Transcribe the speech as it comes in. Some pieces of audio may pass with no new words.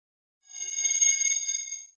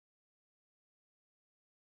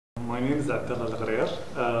My name is Abdulla Al Gurair,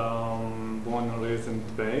 born and raised in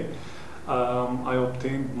Dubai. I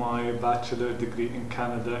obtained my bachelor degree in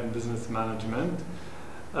Canada in business management.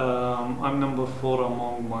 I'm number 4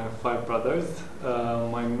 among my 5 brothers.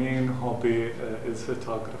 My main hobby is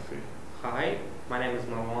photography. Hi, my name is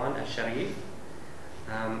Marwan Al Sharif.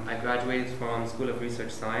 I graduated from School of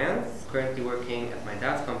Research Science, currently working at my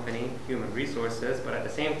dad's company, Human Resources, but at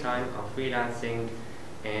the same time I'm freelancing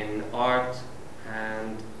in art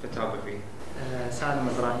and photography. سالم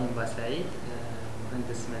باسعيد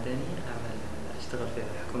مهندس مدني أشتغل في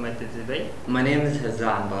حكومة دبي. My name is Hazza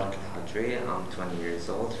Al Hajeri. I'm 20 years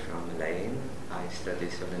old from Malaysia. I study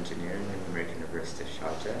civil engineering at American University of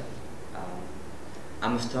Sharjah.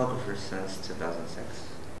 I'm a photographer since 2006.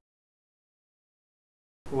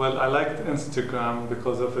 Well, I liked Instagram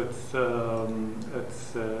because of its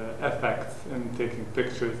effects in taking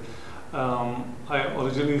pictures. I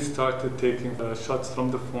originally started taking shots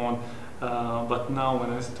from the phone, but now when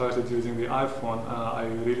I started using the iPhone, I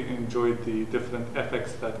really enjoyed the different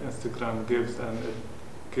effects that Instagram gives, and it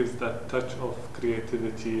gives that touch of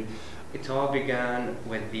creativity. It all began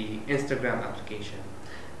with the Instagram application.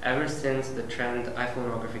 Ever since the trend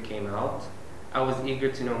iPhoneography came out, I was eager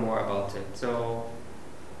to know more about it. So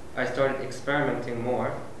I started experimenting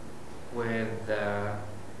more with the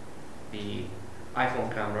iPhone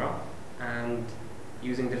camera and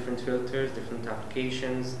using different filters, different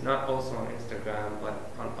applications, not also on Instagram but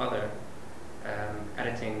on other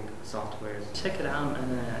editing softwares. بشكل عام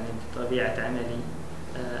أنا يعني بطبيعة عملي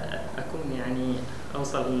أكون يعني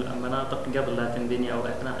أوصل مناطق قبل لا تنبني أو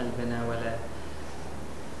أثناء البناء ولا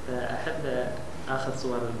فأحب أخذ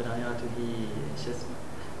صور البنايات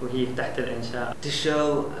وهي تحت الإنشاء. To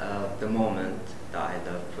show the moment that I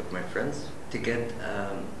love with my friends, to get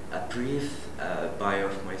a brief bio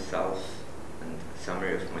of myself and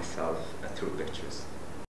summary of myself through pictures.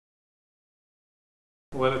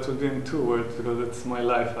 Well, it will be in 2 words because it's my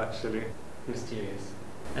life actually. Mysterious.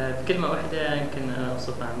 بكلمة واحدة يمكن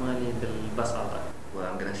أوصف أعمالي بالبساطة. Well,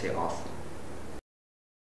 I'm gonna say awesome.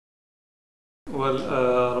 Well,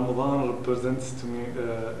 Ramadan represents to me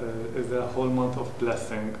is a whole month of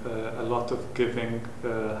blessing. A lot of giving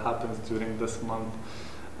happens during this month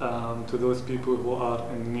to those people who are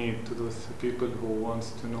in need, to those people who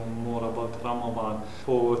wants to know more about Ramadan.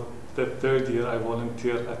 For the 3rd year, I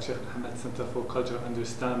volunteer at Sheikh Mohammed Center for Cultural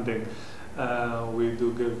Understanding. We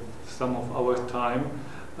do give some of our time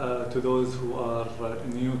to those who are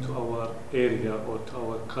new to our area or to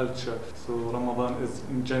our culture. So Ramadan is,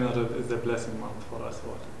 in general, is a blessing month for us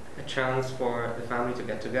all. A chance for the family to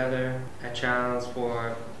get together, a chance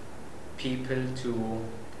for people to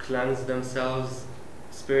cleanse themselves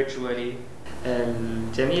spiritually.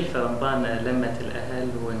 الجميل في رمضان لمة الأهل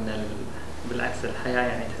وإن بالعكس الحياة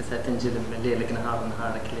يعني تحسها تنجلب ليلك نهار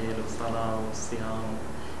نهارك ليل وصلاة وصيام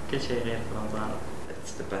كل شيء غير في رمضان.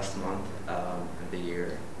 It's the best month in the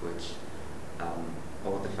year, which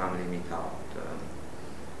all the family meet up,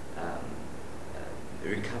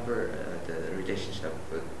 recover the relationship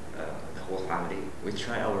with the whole family. We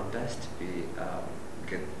try our best to be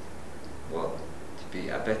good, well, to be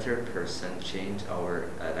a better person, change our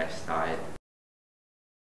lifestyle.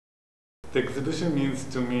 The exhibition means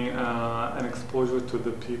to me an exposure to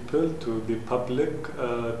the people, to the public,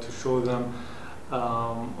 to show them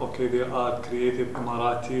okay, there are creative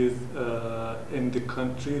Emiratis in the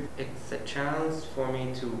country. It's a chance for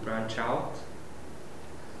me to branch out,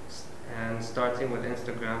 and starting with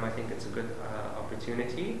Instagram, I think it's a good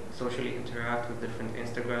opportunity. Socially interact with different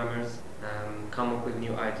Instagrammers, come up with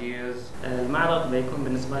new ideas. المعرض بيكون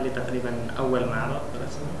بالنسبة لي تقريبا أول معرض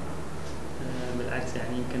رسمي. بالعكس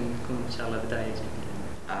يعني يمكن تكون إن شاء الله بداية جديدة.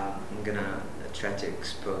 I'm gonna try to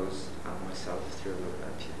expose myself through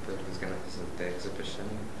people who's gonna visit the exhibition.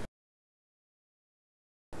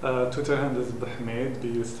 Twitter handle is Bahmaid,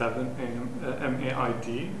 BU7 MAID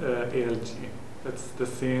ALG. It's the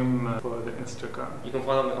same for the Instagram. You can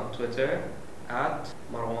follow me on Twitter at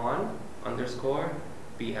Marwan_BM.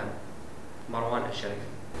 Marwan Al Sharif.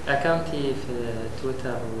 أكاونتي في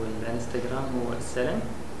تويتر والإنستغرام هو سلم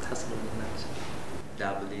تحصلوا هناك.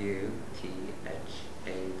 WTHAZZA.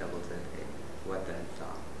 What the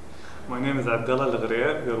hell? My name is Abdulla Al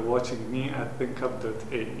Gurair. You're watching me at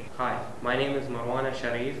thinkup.ae. Hi, my name is Marwan Al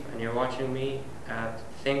Sharif and you're watching me at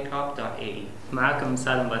thinkup.ae. معكم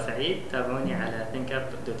سالم باسعيد تابعوني على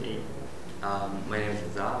thinkup.ae. My name is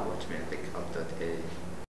Hazza. Watch me at thinkup.ae.